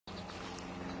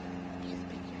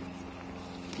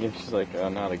Yeah, she's like,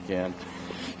 not again.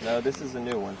 No, this is a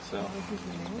new one, so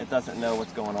it doesn't know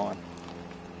what's going on.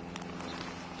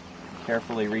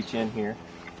 Carefully reach in here.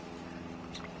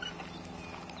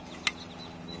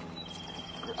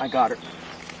 I got her.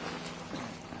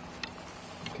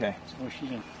 Okay. Oh,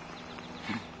 she's in.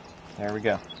 There we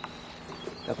go.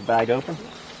 Got the bag open.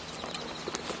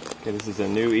 Okay, this is a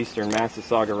new Eastern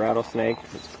Massasauga Rattlesnake.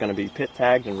 It's going to be pit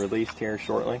tagged and released here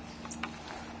shortly.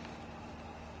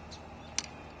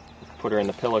 Put her in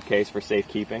the pillowcase for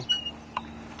safekeeping.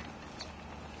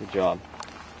 Good job.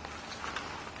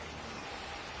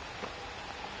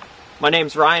 My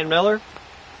name's Ryan Miller.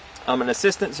 I'm an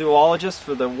assistant zoologist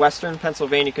for the Western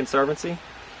Pennsylvania Conservancy.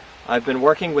 I've been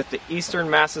working with the Eastern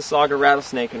Massasauga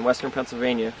Rattlesnake in Western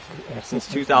Pennsylvania since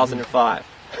 2005.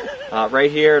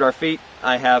 Right here at our feet,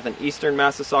 I have an Eastern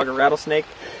Massasauga Rattlesnake,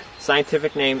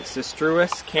 scientific name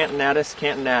Cistruus cantonatus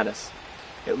cantonatus.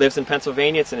 It lives in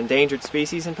Pennsylvania. It's an endangered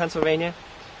species in Pennsylvania.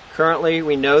 Currently,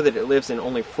 we know that it lives in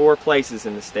only 4 places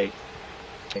in the state.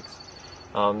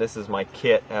 This is my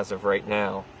kit as of right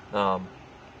now.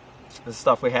 This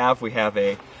stuff we have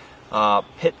a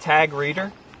pit tag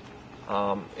reader.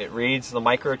 It reads the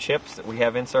microchips that we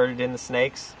have inserted in the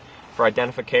snakes for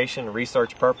identification and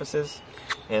research purposes.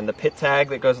 And the pit tag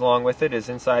that goes along with it is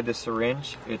inside this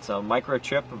syringe. It's a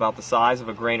microchip about the size of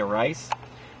a grain of rice.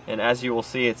 And as you will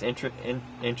see, it's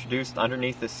introduced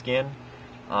underneath the skin,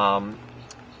 and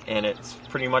it's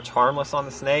pretty much harmless on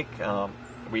the snake.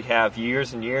 We have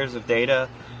years and years of data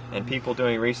and people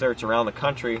doing research around the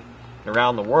country and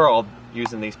around the world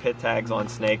using these pit tags on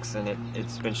snakes, and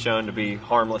it's been shown to be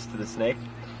harmless to the snake.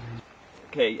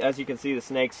 Okay, as you can see, the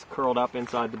snake's curled up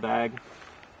inside the bag.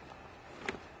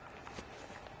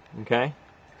 Okay,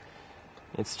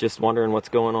 it's just wondering what's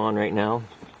going on right now.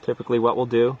 Typically what we'll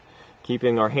do,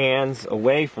 keeping our hands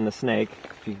away from the snake.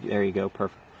 There you go,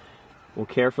 perfect. We'll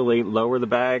carefully lower the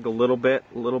bag a little bit,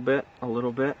 a little bit, a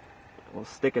little bit. We'll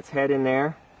stick its head in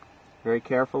there very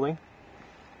carefully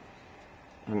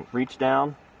and reach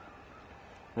down,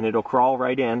 and it'll crawl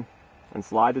right in and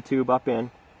slide the tube up in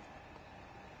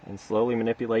and slowly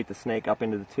manipulate the snake up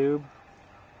into the tube,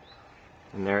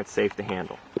 and there it's safe to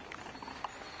handle.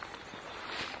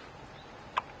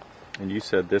 And you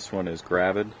said this one is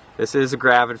gravid? This is a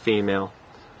gravid female.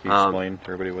 Can you explain to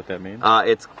everybody what that means?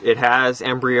 It has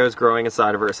embryos growing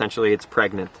inside of her. Essentially, it's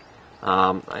pregnant.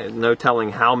 No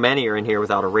telling how many are in here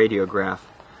without a radiograph.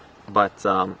 But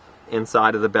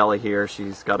inside of the belly here,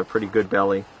 she's got a pretty good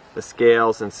belly. The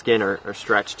scales and skin are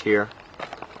stretched here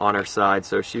on her side,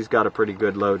 so she's got a pretty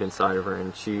good load inside of her,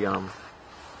 and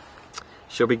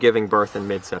she'll be giving birth in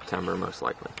mid-September, most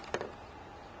likely.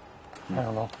 I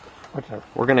don't know.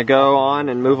 We're going to go on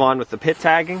and move on with the pit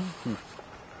tagging.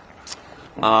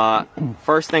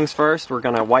 First things first, we're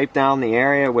going to wipe down the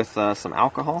area with some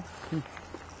alcohol.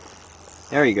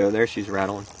 There you go, there she's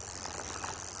rattling.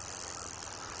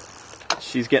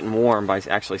 She's getting warm by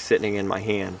actually sitting in my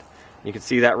hand. You can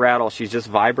see that rattle, she's just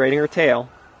vibrating her tail,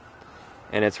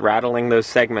 and it's rattling those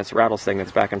segments, rattle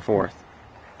segments back and forth.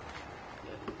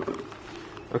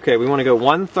 Okay, we want to go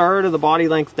 1/3 of the body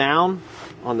length down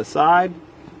on the side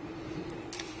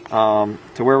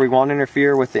to where we won't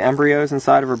interfere with the embryos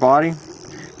inside of her body.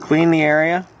 Clean the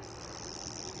area.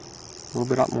 A little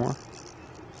bit up more.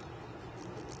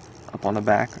 Up on the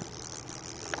back.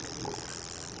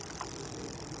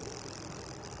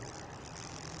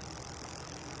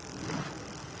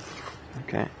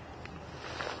 Okay.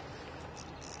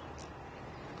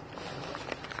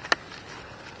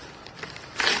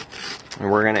 And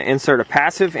we're going to insert a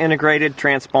passive integrated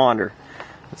transponder.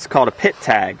 It's called a pit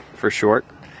tag for short.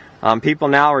 People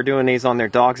now are doing these on their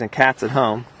dogs and cats at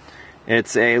home.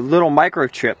 It's a little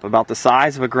microchip about the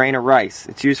size of a grain of rice.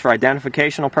 It's used for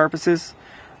identificational purposes,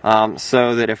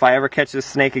 so that if I ever catch this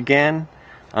snake again,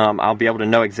 I'll be able to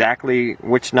know exactly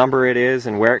which number it is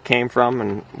and where it came from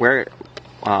and where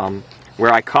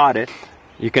I caught it.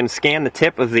 You can scan the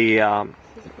tip of the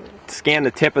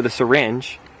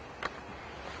syringe,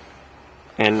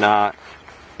 and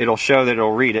it'll show that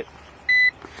it'll read it.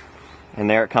 And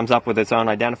there it comes up with its own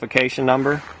identification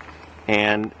number,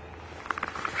 and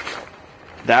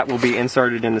that will be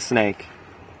inserted in the snake,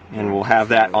 and we'll have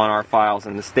that on our files,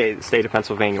 and the state of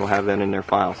Pennsylvania will have that in their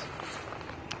files.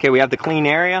 Okay, we have the clean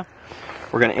area.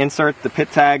 We're going to insert the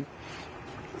pit tag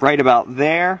right about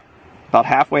there, about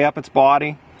halfway up its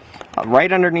body,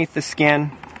 right underneath the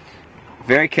skin,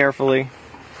 very carefully.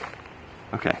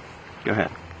 Okay, go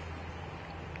ahead.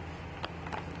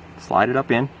 Slide it up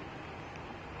in.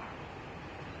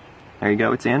 There you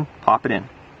go, it's in. Pop it in.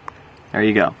 There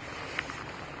you go.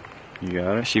 You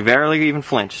got it? She barely even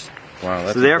flinched. Wow,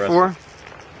 that's so therefore,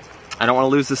 I don't want to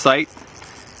lose the site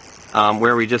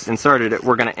where we just inserted it.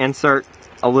 We're going to insert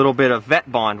a little bit of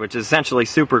vet bond, which is essentially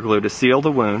super glue to seal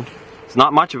the wound. It's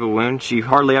not much of a wound. She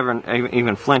hardly ever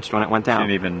even flinched when it went down.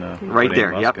 She didn't even right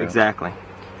there. Yep, exactly.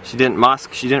 She didn't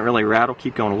musk. She didn't really rattle.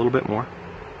 Keep going a little bit more.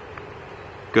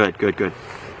 Good, good, good.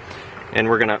 And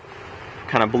we're going to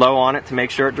kind of blow on it to make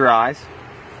sure it dries.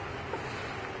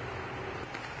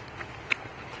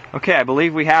 Okay, I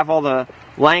believe we have all the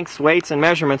lengths, weights, and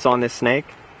measurements on this snake.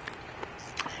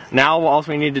 Now all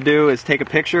we need to do is take a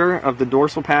picture of the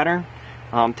dorsal pattern,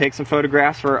 take some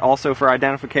photographs also for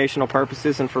identificational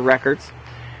purposes and for records,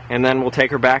 and then we'll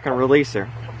take her back and release her.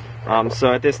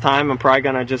 So at this time I'm probably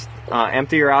going to just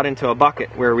empty her out into a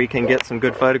bucket where we can get some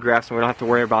good photographs and we don't have to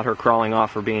worry about her crawling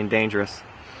off or being dangerous.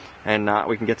 And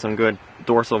we can get some good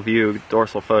dorsal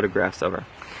photographs of her.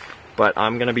 But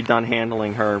I'm going to be done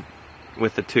handling her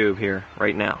with the tube here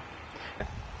right now.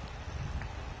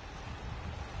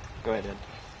 Go ahead, Ed.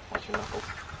 Watch your knuckles.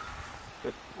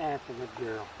 Good. That's a good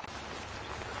girl.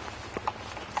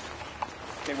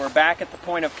 Okay, we're back at the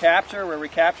point of capture where we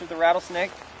captured the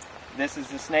rattlesnake. This is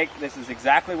the snake. This is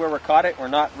exactly where we caught it. We're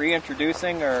not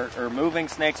reintroducing or moving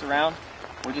snakes around.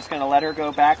 We're just going to let her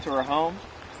go back to her home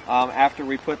after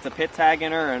we put the pit tag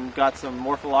in her and got some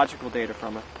morphological data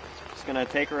from her. Just going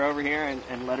to take her over here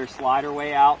and let her slide her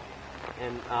way out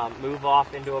and move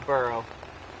off into a burrow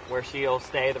where she'll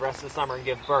stay the rest of the summer and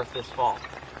give birth this fall.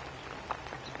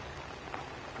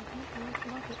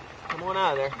 Come on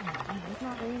out of there.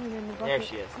 There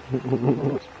she is.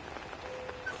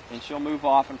 And she'll move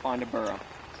off and find a burrow.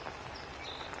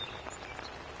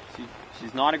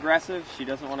 She's not aggressive. She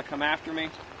doesn't want to come after me.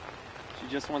 She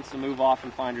just wants to move off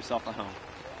and find herself a home.